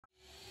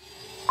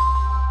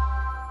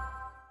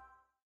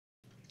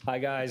Hi,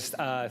 guys.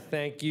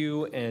 Thank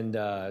you, and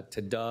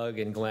to Doug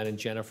and Glenn and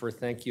Jennifer,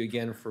 thank you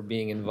again for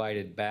being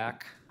invited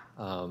back.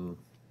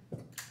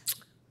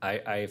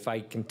 If I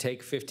can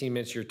take 15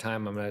 minutes of your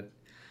time, I'm going to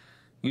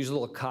use a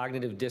little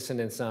cognitive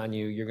dissonance on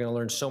you. You're going to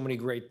learn so many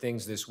great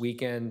things this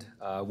weekend,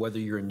 whether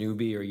you're a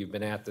newbie or you've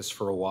been at this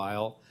for a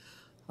while.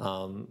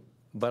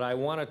 But I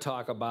want to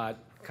talk about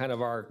kind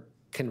of our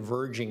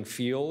converging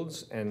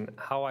fields and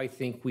how I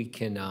think we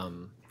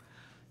can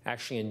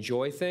actually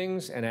enjoy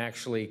things and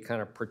actually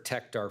kind of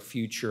protect our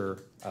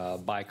future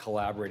by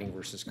collaborating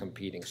versus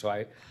competing. So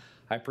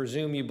I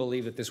presume you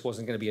believe that this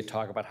wasn't going to be a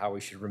talk about how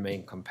we should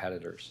remain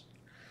competitors.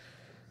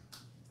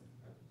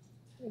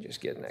 Let me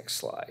just get next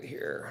slide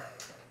here.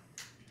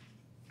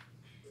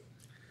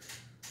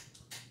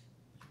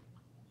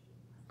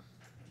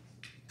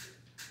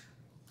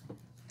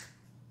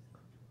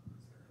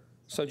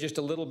 So just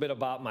a little bit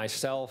about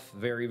myself,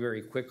 very,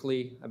 very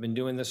quickly. I've been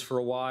doing this for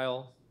a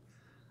while.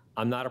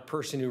 I'm not a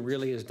person who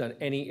really has done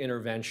any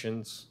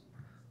interventions,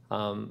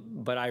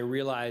 but I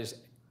realize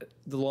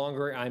the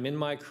longer I'm in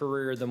my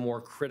career, the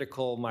more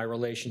critical my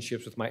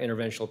relationships with my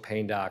interventional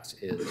pain docs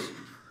is.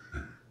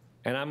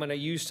 And I'm going to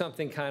use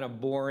something kind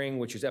of boring,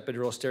 which is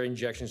epidural steroid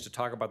injections, to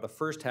talk about the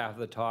first half of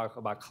the talk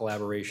about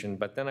collaboration,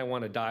 but then I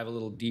want to dive a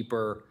little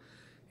deeper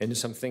into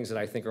some things that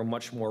I think are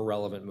much more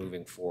relevant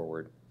moving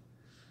forward.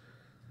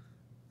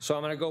 So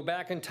I'm going to go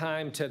back in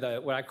time to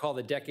what I call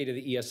the decade of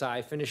the ESI.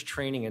 I finished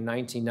training in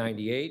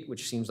 1998,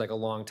 which seems like a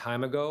long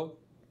time ago.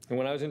 And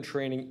when I was in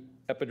training,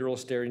 epidural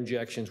steroid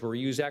injections were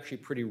used actually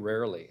pretty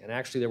rarely. And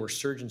actually, there were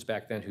surgeons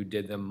back then who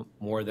did them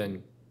more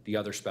than the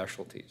other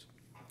specialties.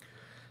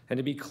 And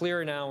to be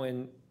clear now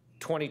in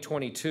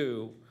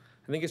 2022,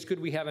 I think it's good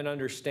we have an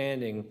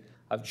understanding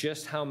of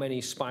just how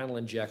many spinal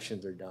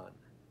injections are done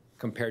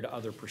compared to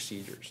other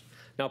procedures.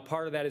 Now,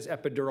 part of that is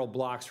epidural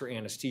blocks for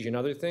anesthesia and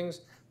other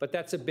things, but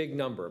that's a big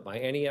number. By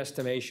any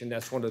estimation,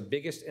 that's one of the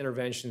biggest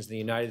interventions in the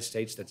United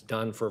States that's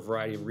done for a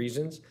variety of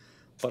reasons,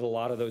 but a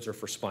lot of those are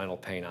for spinal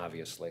pain,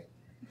 obviously.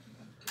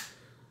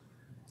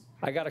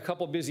 I got a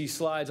couple busy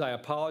slides I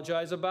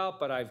apologize about,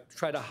 but I've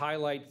tried to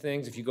highlight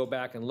things if you go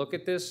back and look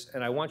at this,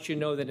 and I want you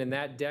to know that in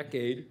that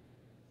decade,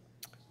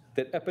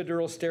 that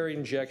epidural steroid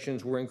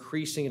injections were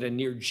increasing at a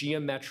near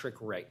geometric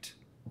rate,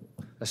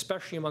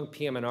 especially among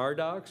PM&R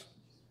docs.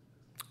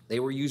 They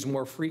were used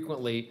more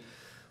frequently,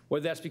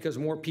 whether that's because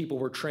more people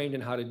were trained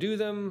in how to do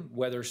them,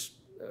 whether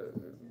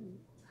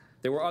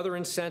there were other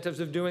incentives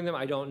of doing them,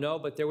 I don't know,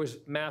 but there was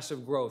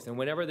massive growth. And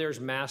whenever there's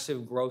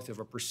massive growth of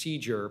a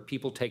procedure,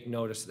 people take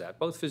notice of that,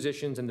 both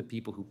physicians and the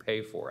people who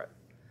pay for it.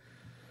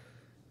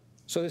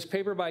 So this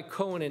paper by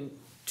Cohen in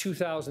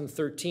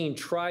 2013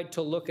 tried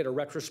to look at a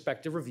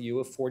retrospective review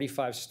of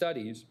 45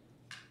 studies.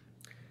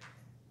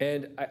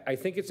 And I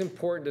think it's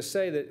important to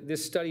say that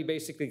this study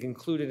basically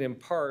concluded in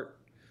part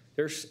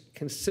there's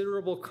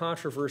considerable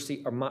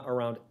controversy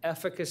around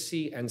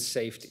efficacy and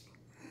safety.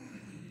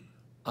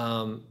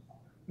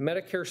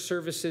 Medicare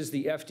services,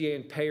 the FDA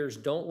and payers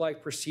don't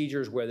like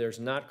procedures where there's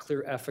not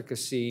clear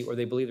efficacy, or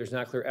they believe there's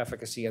not clear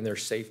efficacy and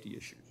there's safety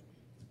issues.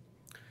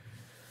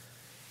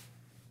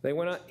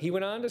 He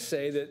went on to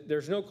say that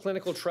there's no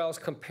clinical trials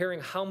comparing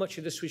how much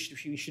of this we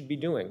should be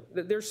doing.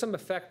 There's some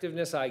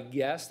effectiveness, I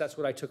guess, that's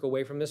what I took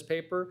away from this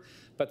paper,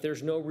 but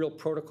there's no real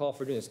protocol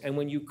for doing this. And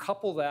when you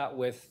couple that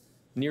with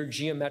near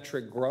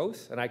geometric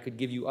growth, and I could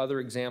give you other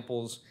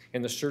examples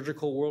in the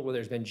surgical world where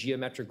there's been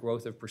geometric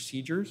growth of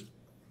procedures,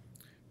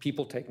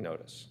 people take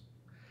notice.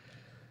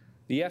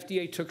 The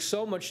FDA took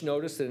so much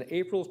notice that in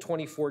April of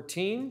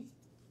 2014,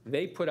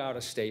 they put out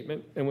a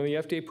statement, and when the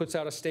FDA puts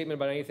out a statement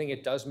about anything,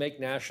 it does make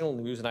national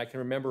news, and I can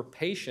remember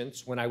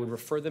patients, when I would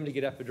refer them to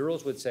get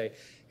epidurals, would say,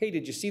 hey,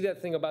 did you see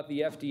that thing about the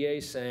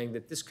FDA saying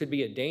that this could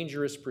be a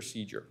dangerous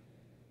procedure?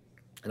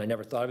 And I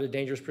never thought of it as a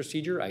dangerous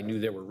procedure. I knew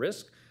there were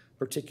risks,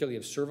 particularly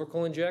of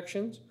cervical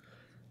injections,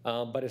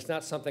 but it's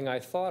not something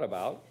I thought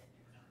about.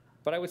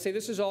 But I would say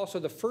this is also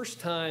the first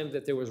time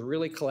that there was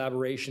really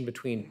collaboration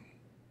between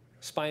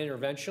spine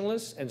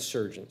interventionalists and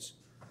surgeons,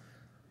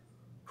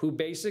 who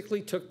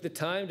basically took the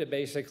time to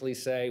basically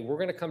say, we're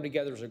going to come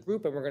together as a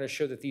group and we're going to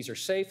show that these are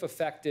safe,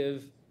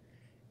 effective,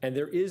 and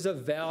there is a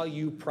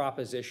value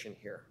proposition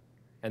here.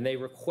 And they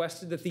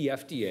requested that the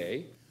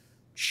FDA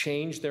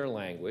change their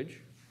language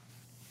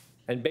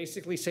and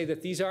basically say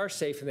that these are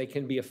safe and they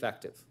can be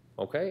effective,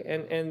 okay?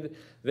 And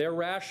their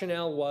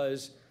rationale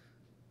was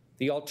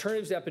the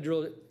alternatives to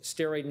epidural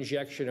steroid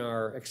injection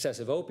are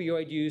excessive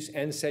opioid use,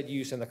 NSAID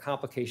use, and the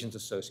complications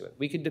associated with it.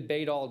 We could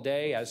debate all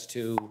day as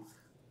to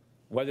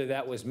whether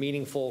that was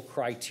meaningful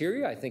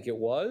criteria. I think it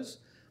was.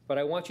 But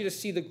I want you to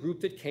see the group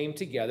that came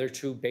together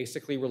to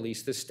basically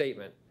release this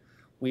statement.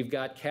 We've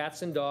got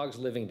cats and dogs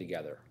living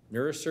together.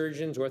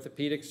 Neurosurgeons,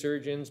 orthopedic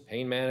surgeons,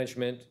 pain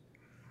management,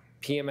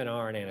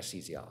 PM&R, and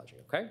anesthesiology,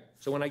 okay?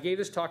 So when I gave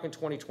this talk in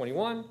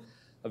 2021,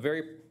 a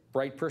very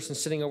bright person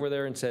sitting over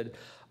there and said,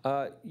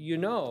 the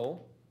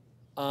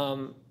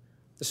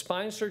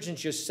spine surgeons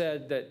just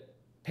said that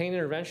pain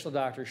interventional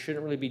doctors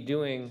shouldn't really be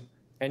doing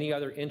any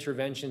other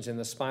interventions in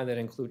the spine that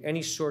include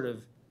any sort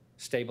of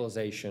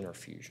stabilization or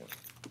fusion.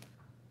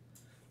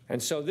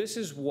 And so this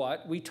is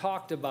what we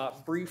talked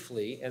about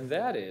briefly, and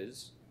that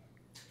is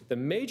the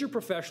major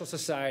professional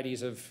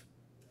societies of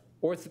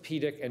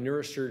orthopedic and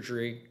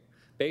neurosurgery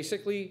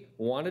basically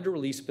wanted to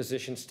release a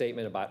position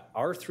statement about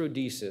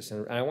arthrodesis,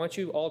 and I want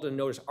you all to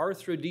notice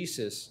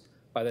arthrodesis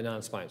by the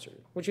non-spine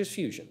surgeon, which is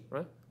fusion,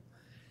 right?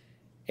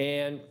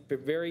 And a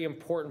very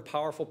important,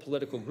 powerful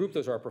political group,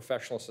 those are our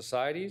professional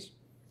societies.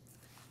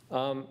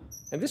 And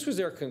this was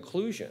their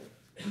conclusion,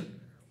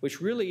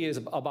 which really is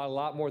about a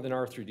lot more than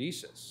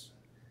arthrodesis.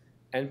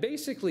 And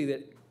basically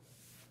that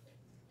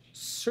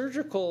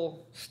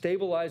surgical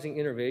stabilizing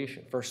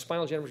intervention for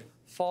spinal degeneration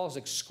falls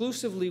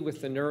exclusively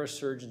with the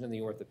neurosurgeons and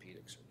the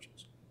orthopedic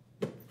surgeons.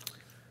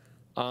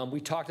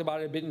 We talked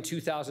about it a bit in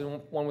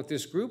 2001 with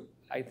this group.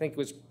 I think it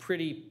was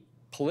pretty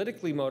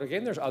politically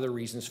motivated. There's other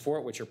reasons for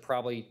it, which are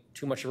probably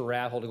too much of a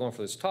rabbit hole to go in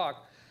for this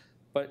talk.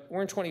 But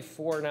we're in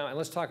 24 now, and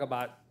let's talk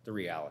about the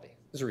reality.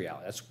 This is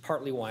reality. That's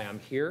partly why I'm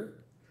here,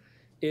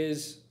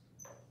 is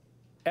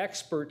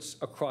experts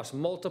across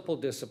multiple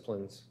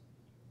disciplines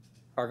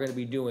are going to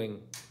be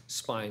doing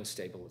spine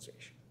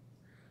stabilization.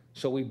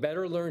 So we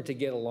better learn to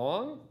get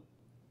along,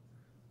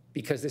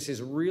 because this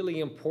is really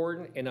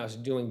important in us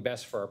doing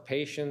best for our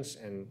patients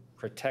and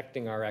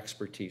protecting our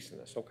expertise in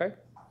this, okay?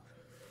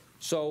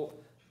 So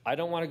I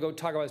don't want to go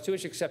talk about this too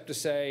much except to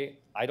say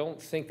I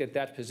don't think that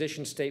that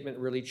position statement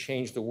really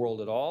changed the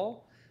world at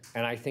all.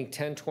 And I think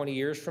 10, 20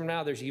 years from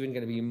now, there's even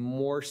going to be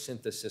more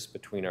synthesis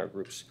between our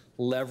groups,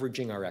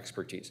 leveraging our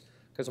expertise.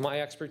 Because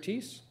my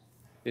expertise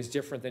is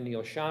different than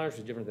Neil Shawner's,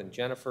 is different than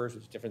Jennifer's,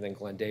 is different than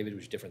Glenn David,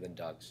 which is different than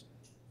Doug's.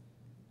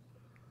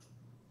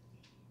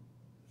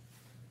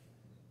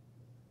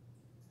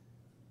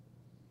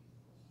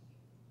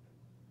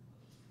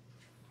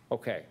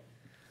 Okay.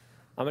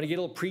 I'm going to get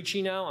a little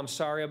preachy now. I'm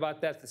sorry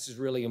about that. This is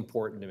really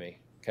important to me,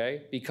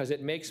 okay? Because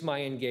it makes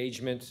my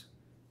engagement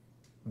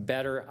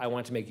better. I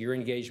want to make your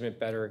engagement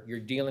better. You're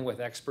dealing with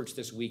experts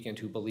this weekend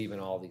who believe in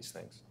all these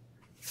things.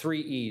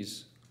 3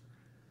 E's.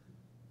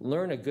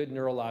 Learn a good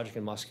neurologic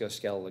and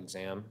musculoskeletal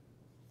exam.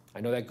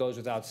 I know that goes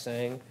without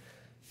saying.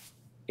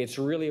 It's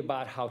really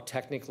about how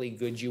technically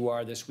good you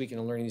are this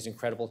weekend in learning these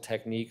incredible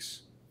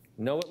techniques.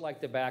 Know it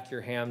like the back of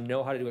your hand.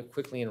 Know how to do it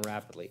quickly and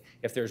rapidly.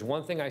 If there's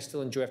one thing I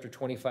still enjoy after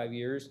 25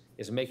 years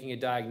is making a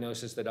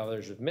diagnosis that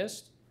others have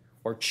missed,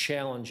 or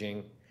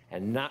challenging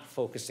and not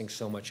focusing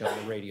so much on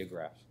the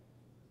radiograph.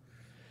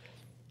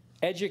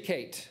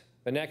 Educate,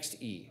 the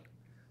next E.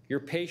 Your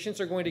patients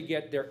are going to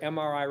get their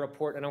MRI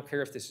report. I don't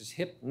care if this is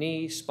hip,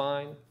 knee,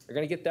 spine. They're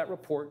going to get that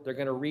report. They're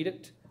going to read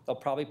it. They'll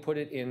probably put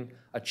it in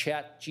a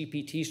chat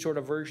GPT sort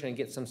of version and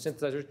get some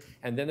synthesizers.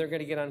 And then they're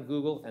going to get on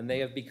Google, and they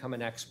have become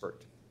an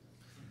expert.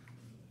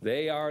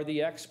 They are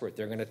the expert.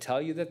 They're going to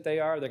tell you that they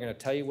are. They're going to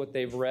tell you what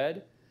they've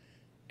read.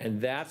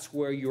 And that's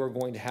where you're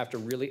going to have to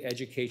really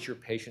educate your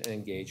patient and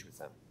engage with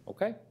them,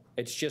 okay?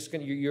 It's just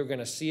going to, you're going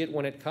to see it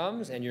when it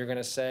comes, and you're going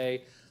to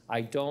say,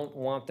 I don't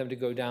want them to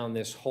go down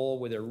this hole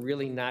where they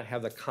really not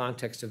have the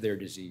context of their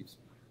disease.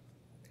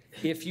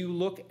 If you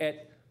look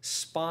at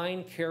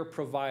spine care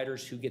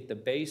providers who get the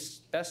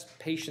best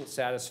patient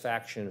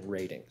satisfaction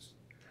ratings,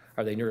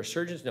 are they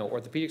neurosurgeons? No.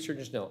 Orthopedic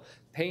surgeons? No.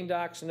 Pain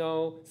docs?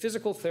 No.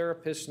 Physical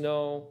therapists?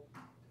 No.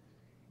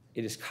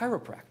 It is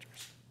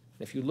chiropractors.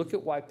 If you look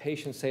at why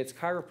patients say it's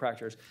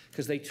chiropractors,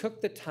 because they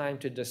took the time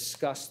to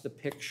discuss the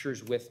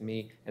pictures with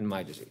me and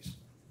my disease.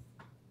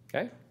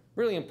 Okay?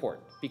 Really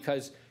important,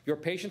 because your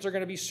patients are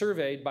going to be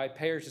surveyed by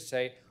payers to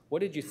say, what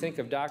did you think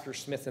of Dr.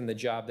 Smith and the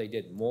job they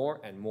did? More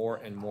and more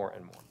and more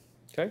and more.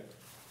 Okay?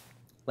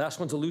 Last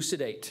one's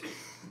elucidate.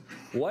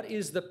 What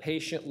is the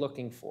patient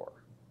looking for?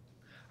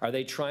 Are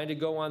they trying to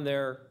go on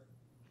their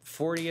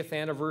 40th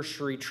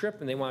anniversary trip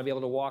and they want to be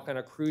able to walk on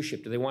a cruise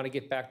ship? Do they want to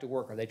get back to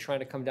work? Are they trying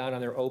to come down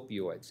on their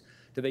opioids?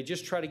 Do they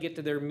just try to get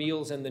to their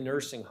meals in the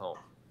nursing home?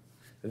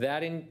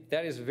 That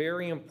is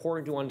very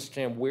important to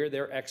understand where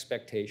their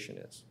expectation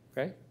is,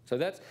 okay? So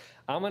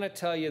I'm going to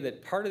tell you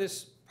that part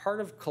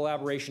of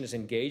collaboration is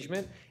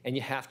engagement, and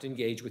you have to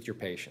engage with your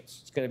patients.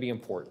 It's going to be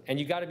important. And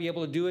you got to be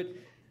able to do it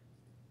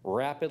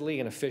rapidly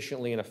and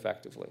efficiently and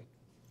effectively.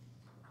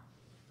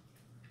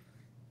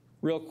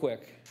 Real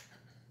quick,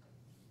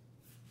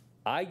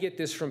 I get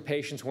this from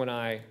patients when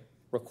I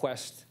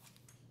request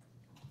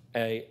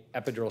an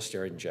epidural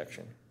steroid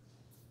injection.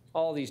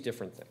 All these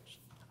different things.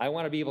 I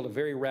want to be able to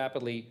very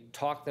rapidly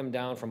talk them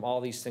down from all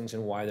these things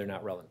and why they're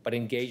not relevant. But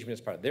engagement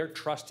is part of it. They're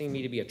trusting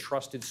me to be a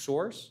trusted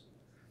source.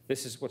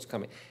 This is what's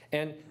coming.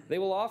 And they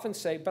will often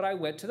say, but I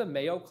went to the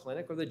Mayo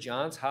Clinic or the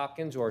Johns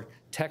Hopkins or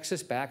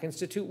Texas Back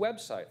Institute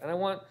website. And I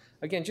want,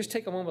 again, just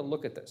take a moment and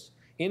look at this.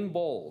 In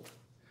bold,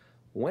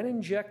 when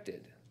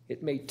injected,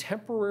 it may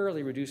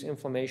temporarily reduce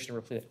inflammation and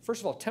replete it.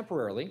 First of all,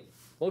 temporarily.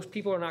 Most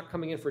people are not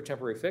coming in for a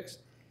temporary fix.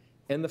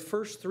 And the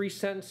first 3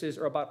 sentences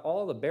are about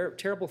all the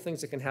terrible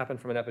things that can happen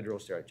from an epidural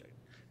steroid injection.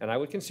 And I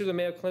would consider the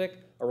Mayo Clinic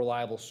a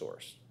reliable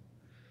source.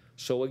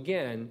 So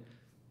again,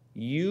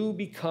 you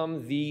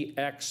become the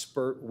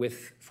expert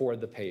for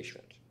the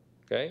patient,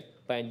 okay?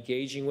 By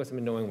engaging with them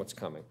and knowing what's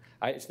coming.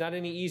 It's not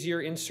any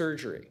easier in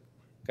surgery,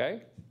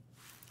 okay?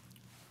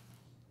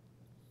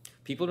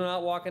 People do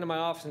not walk into my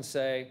office and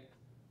say,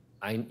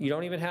 you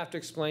don't even have to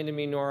explain to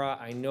me, Nora,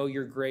 I know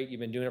you're great,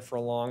 you've been doing it for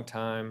a long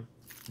time.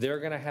 They're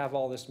gonna have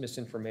all this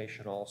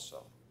misinformation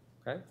also,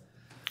 okay?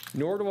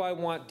 Nor do I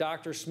want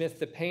Dr. Smith,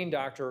 the pain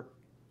doctor,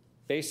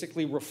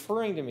 basically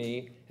referring to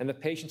me, and the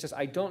patient says,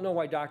 I don't know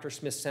why Dr.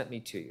 Smith sent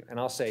me to you. And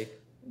I'll say,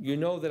 you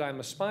know that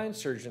I'm a spine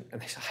surgeon. And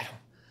they say,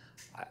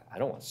 I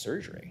don't want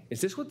surgery. Is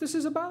this what this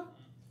is about?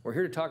 We're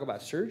here to talk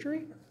about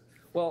surgery?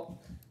 Well,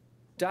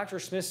 Dr.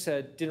 Smith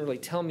didn't really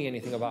tell me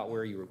anything about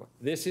where you were going.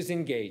 This is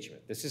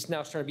engagement. This is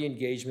now starting to be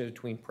engagement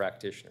between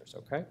practitioners,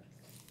 okay?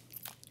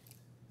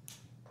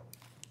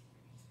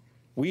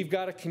 We've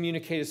got to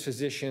communicate as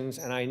physicians,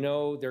 and I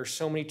know there's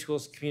so many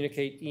tools to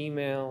communicate: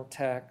 email,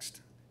 text,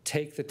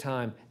 take the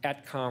time,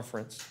 at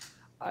conference.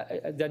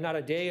 Not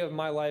a day of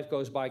my life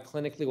goes by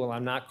clinically while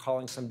I'm not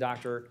calling some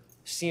doctor,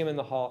 see him in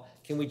the hall.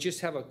 Can we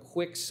just have a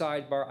quick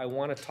sidebar? I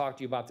want to talk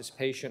to you about this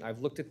patient. I've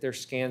looked at their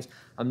scans.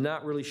 I'm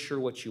not really sure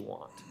what you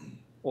want.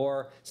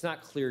 Or it's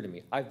not clear to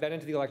me. I've been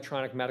into the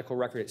electronic medical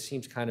record. It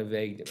seems kind of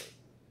vague to me.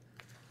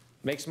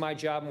 Makes my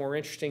job more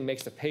interesting,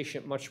 makes the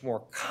patient much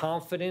more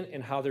confident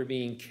in how they're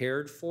being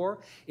cared for.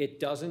 It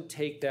doesn't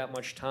take that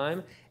much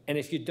time. And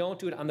if you don't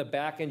do it on the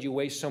back end, you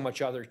waste so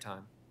much other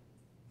time.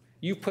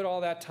 You put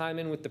all that time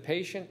in with the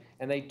patient,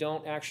 and they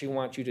don't actually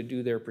want you to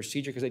do their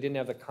procedure because they didn't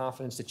have the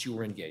confidence that you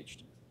were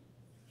engaged.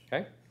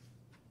 Okay?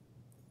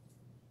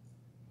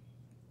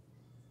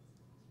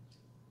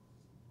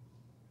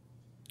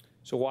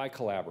 So why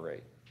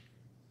collaborate?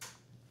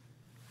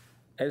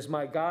 As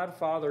my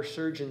godfather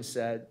surgeon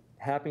said,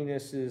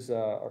 happiness is,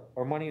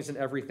 or money isn't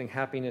everything,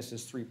 happiness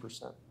is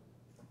 3%.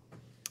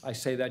 I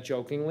say that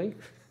jokingly,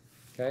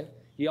 okay?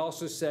 He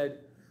also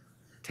said,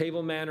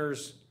 table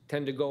manners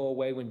tend to go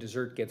away when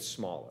dessert gets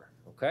smaller,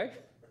 okay?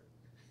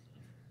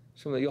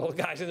 Some of the old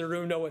guys in the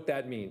room know what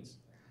that means.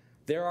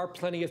 There are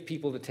plenty of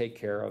people to take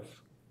care of.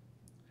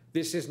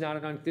 This is not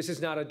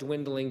a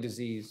dwindling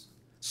disease.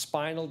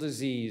 Spinal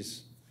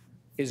disease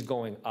is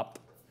going up.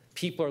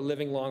 People are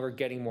living longer,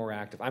 getting more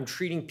active. I'm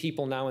treating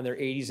people now in their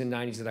 80s and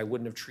 90s that I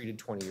wouldn't have treated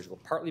 20 years ago,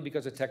 partly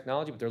because of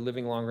technology, but they're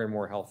living longer and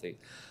more healthy.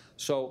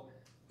 So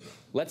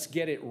let's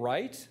get it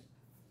right.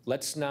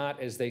 Let's not,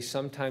 as they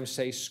sometimes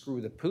say,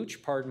 screw the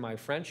pooch, pardon my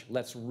French.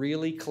 Let's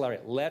really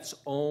collaborate. Let's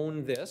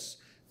own this,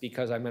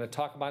 because I'm going to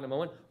talk about in a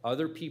moment,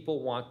 other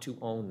people want to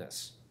own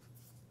this,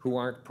 who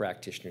aren't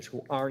practitioners,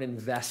 who aren't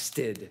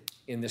invested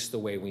in this the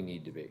way we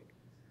need to be.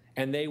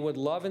 And they would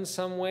love in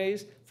some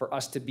ways for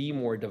us to be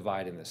more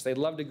divided in this. They'd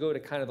love to go to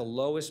kind of the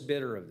lowest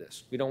bidder of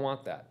this. We don't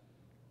want that,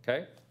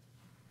 okay?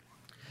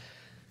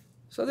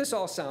 So this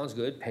all sounds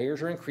good.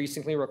 Payers are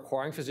increasingly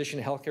requiring physician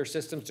and healthcare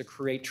systems to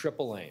create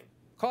triple aim: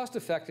 cost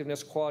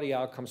effectiveness, quality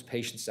outcomes,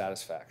 patient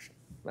satisfaction.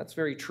 That's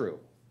very true,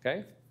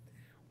 okay?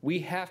 We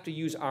have to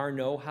use our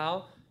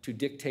know-how to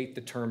dictate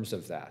the terms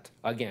of that.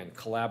 Again,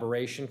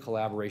 collaboration,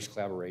 collaboration,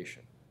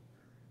 collaboration.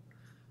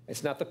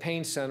 It's not the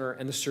pain center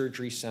and the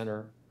surgery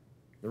center,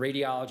 the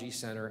radiology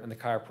center and the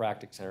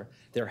chiropractic center.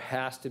 There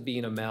has to be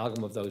an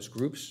amalgam of those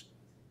groups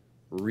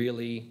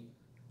really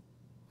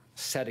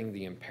setting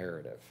the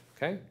imperative,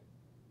 okay?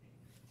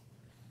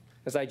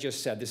 As I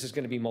just said, this is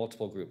going to be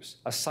multiple groups.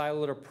 A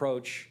siloed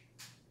approach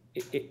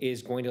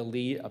is going to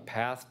lead a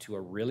path to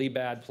a really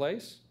bad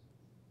place.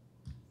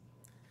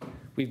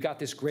 We've got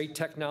this great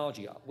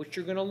technology, which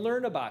you're going to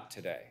learn about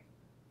today.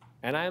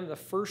 And I am the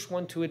first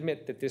one to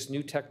admit that this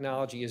new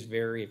technology is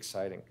very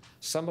exciting,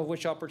 some of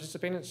which I'll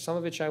participate in, some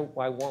of which I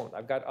won't.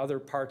 I've got other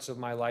parts of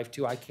my life,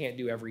 too. I can't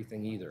do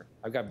everything either.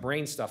 I've got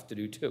brain stuff to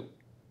do, too,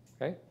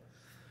 okay?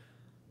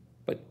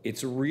 But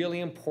it's really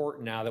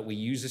important now that we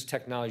use this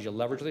technology to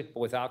leverage it, but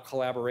without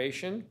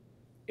collaboration,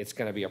 it's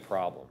going to be a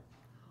problem.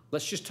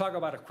 Let's just talk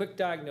about a quick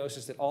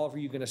diagnosis that all of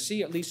you are going to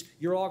see, at least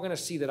you're all going to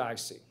see that I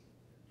see,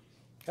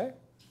 okay?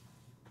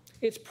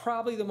 It's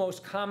probably the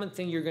most common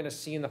thing you're going to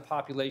see in the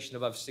population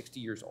above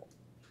 60 years old.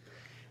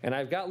 And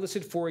I've got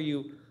listed for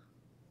you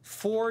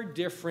 4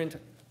 different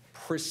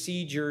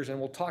procedures, and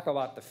we'll talk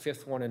about the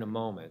 5th one in a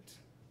moment.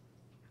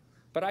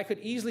 But I could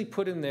easily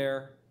put in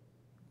there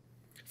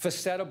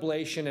facet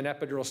ablation and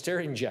epidural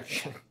steroid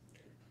injection.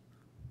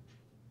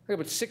 Okay,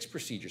 but 6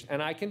 procedures.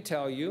 And I can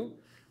tell you,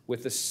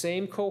 with the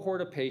same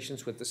cohort of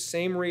patients, with the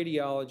same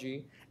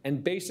radiology,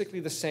 and basically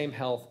the same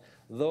health,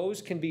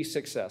 those can be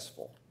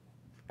successful.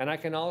 And I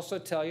can also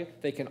tell you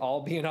they can all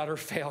be an utter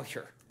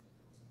failure.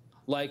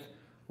 Like,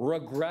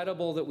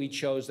 regrettable that we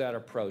chose that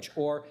approach,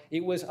 or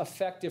it was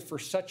effective for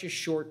such a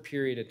short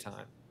period of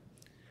time.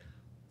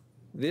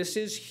 This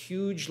is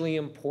hugely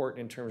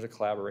important in terms of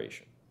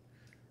collaboration.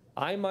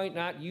 I might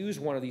not use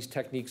one of these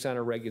techniques on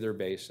a regular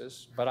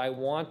basis, but I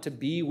want to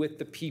be with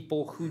the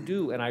people who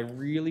do, and I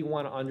really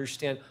want to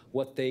understand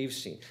what they've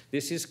seen.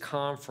 This is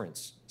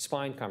conference,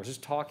 spine conference, this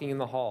is talking in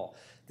the hall.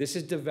 This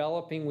is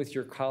developing with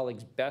your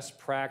colleagues best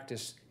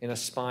practice in a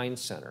spine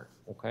center,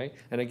 okay?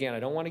 And again, I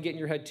don't want to get in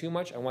your head too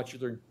much. I want you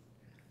to learn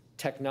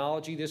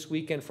technology this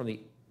weekend from the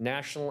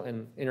national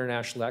and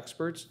international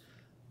experts,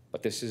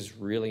 but this is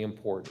really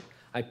important.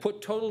 I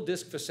put total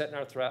disc facet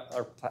and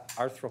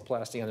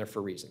arthroplasty on there for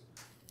a reason.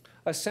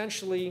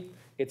 Essentially,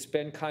 it's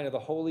been kind of the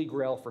holy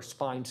grail for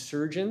spine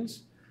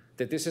surgeons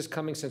that this is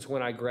coming since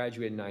when I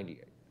graduated in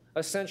 '98.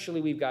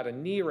 Essentially, we've got a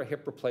knee or a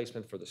hip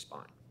replacement for the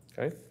spine,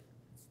 okay?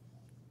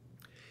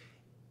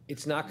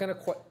 It's not going to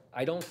quite,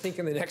 I don't think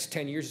in the next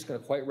 10 years it's going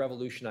to quite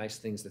revolutionize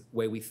things the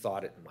way we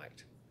thought it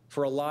might,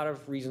 for a lot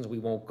of reasons we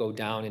won't go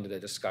down into the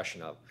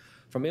discussion of.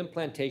 From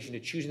implantation to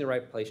choosing the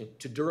right placement,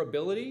 to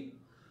durability,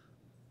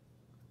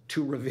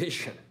 to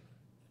revision,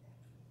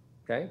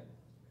 okay?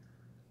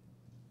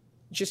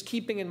 Just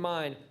keeping in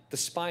mind, the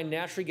spine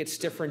naturally gets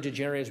stiffer and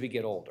degenerate as we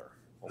get older,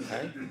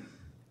 okay?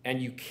 And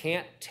you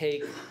can't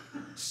take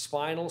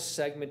spinal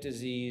segment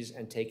disease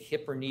and take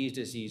hip or knee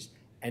disease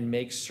and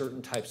make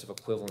certain types of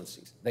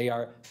equivalencies. They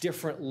are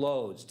different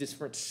loads,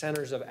 different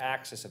centers of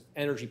axis of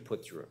energy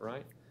put through it,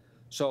 right?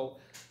 So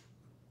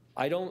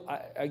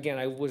again,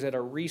 I was at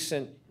a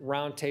recent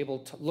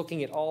roundtable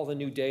looking at all the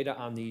new data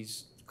on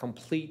these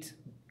complete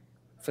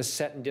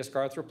facet and disc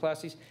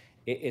arthroplasties.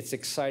 It's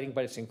exciting,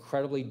 but it's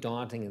incredibly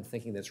daunting in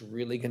thinking that's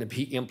really going to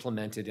be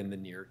implemented in the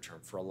near term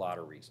for a lot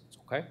of reasons,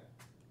 okay?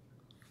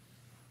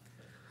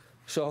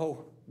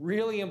 So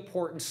really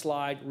important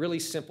slide, really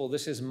simple.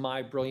 This is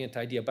my brilliant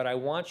idea, but I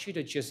want you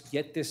to just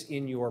get this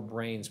in your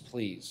brains,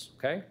 please,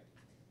 okay?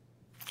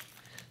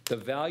 The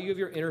value of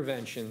your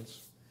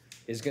interventions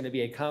is going to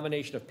be a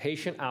combination of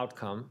patient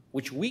outcome,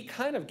 which we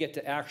kind of get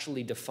to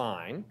actually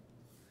define,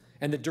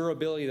 and the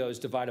durability of those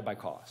divided by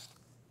cost.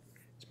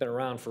 It's been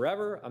around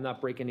forever. I'm not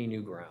breaking any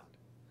new ground.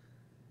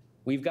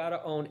 We've got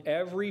to own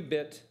every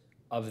bit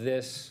of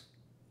this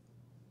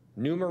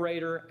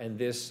numerator and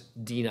this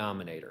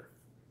denominator.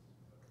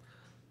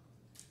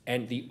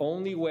 And the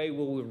only way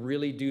we'll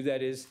really do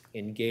that is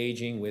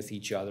engaging with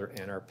each other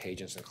and our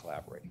patients and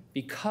collaborating.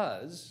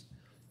 Because,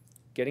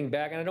 getting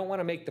back, and I don't want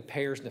to make the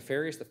payers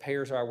nefarious, the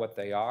payers are what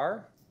they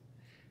are.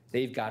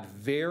 They've got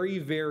very,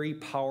 very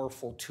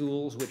powerful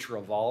tools which are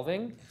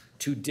evolving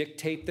to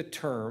dictate the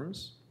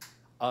terms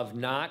of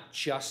not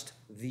just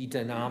the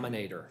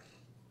denominator,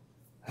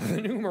 the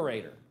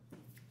numerator,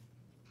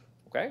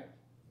 okay?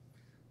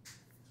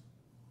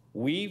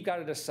 We've got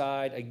to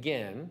decide,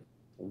 again,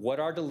 what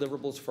are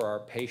deliverables for our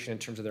patient in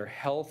terms of their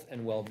health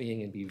and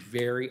well-being and be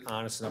very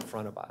honest and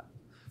upfront about it.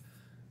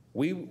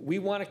 We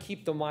want to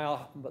keep the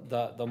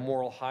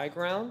moral high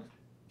ground,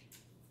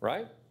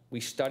 right? We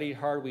studied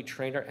hard, we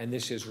trained hard, and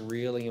this is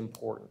really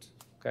important,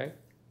 okay?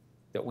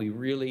 That we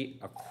really,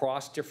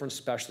 across different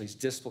specialties,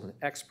 discipline,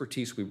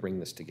 expertise, we bring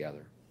this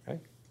together, okay?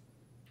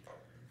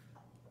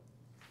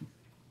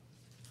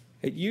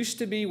 It used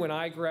to be when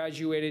I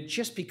graduated,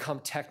 just become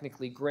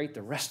technically great,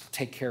 the rest will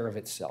take care of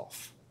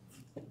itself,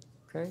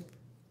 okay?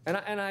 And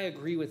I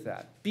agree with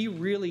that. Be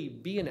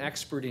an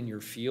expert in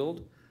your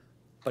field,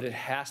 but it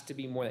has to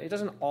be more. It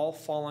doesn't all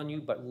fall on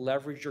you, but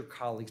leverage your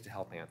colleagues to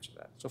help answer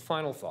that. So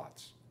final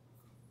thoughts.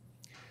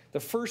 The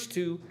first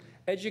two,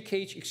 the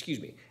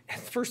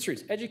first three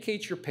is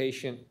educate your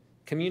patient,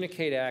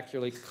 communicate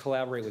accurately,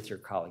 collaborate with your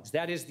colleagues.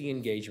 That is the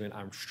engagement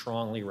I'm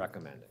strongly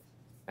recommending.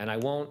 And I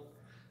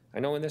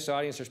know in this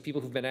audience there's people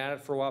who've been at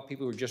it for a while,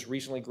 people who are just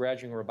recently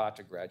graduating or about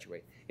to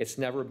graduate. It's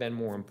never been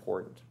more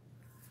important.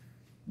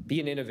 Be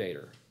an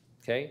innovator,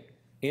 okay?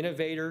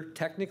 Innovator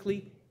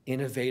technically,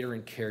 innovator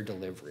in care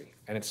delivery.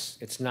 And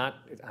it's not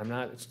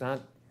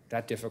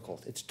that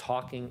difficult. It's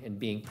talking and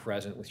being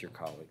present with your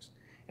colleagues.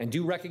 And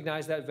do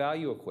recognize that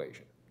value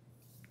equation,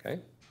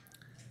 okay?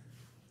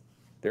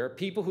 There are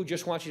people who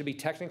just want you to be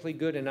technically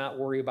good and not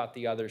worry about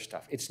the other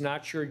stuff. It's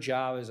not your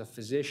job as a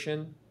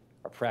physician,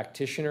 a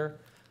practitioner,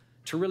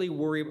 to really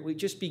worry,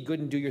 just be good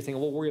and do your thing.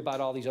 We'll worry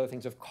about all these other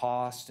things of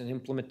cost and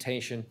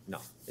implementation. No,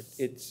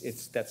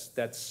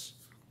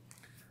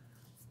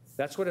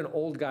 that's what an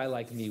old guy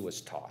like me was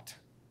taught.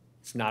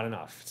 It's not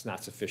enough. It's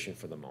not sufficient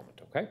for the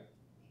moment, okay?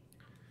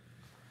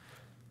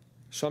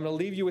 So I'm going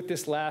to leave you with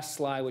this last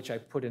slide, which I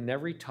put in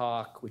every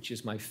talk, which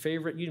is my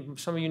favorite.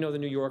 Some of you know the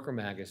New Yorker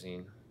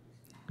magazine.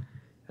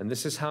 And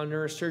this is how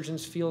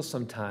neurosurgeons feel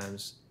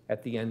sometimes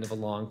at the end of a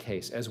long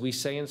case. As we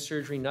say in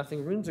surgery,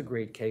 nothing ruins a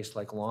great case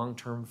like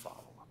long-term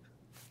follow-up.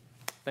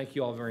 Thank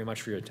you all very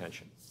much for your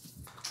attention.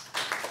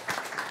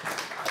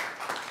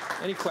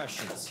 Any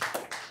questions?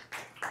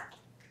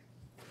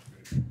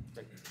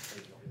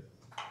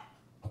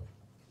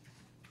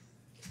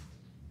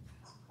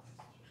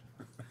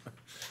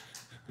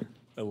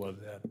 I love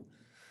that.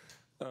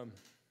 You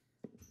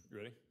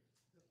ready?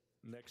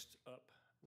 Next up.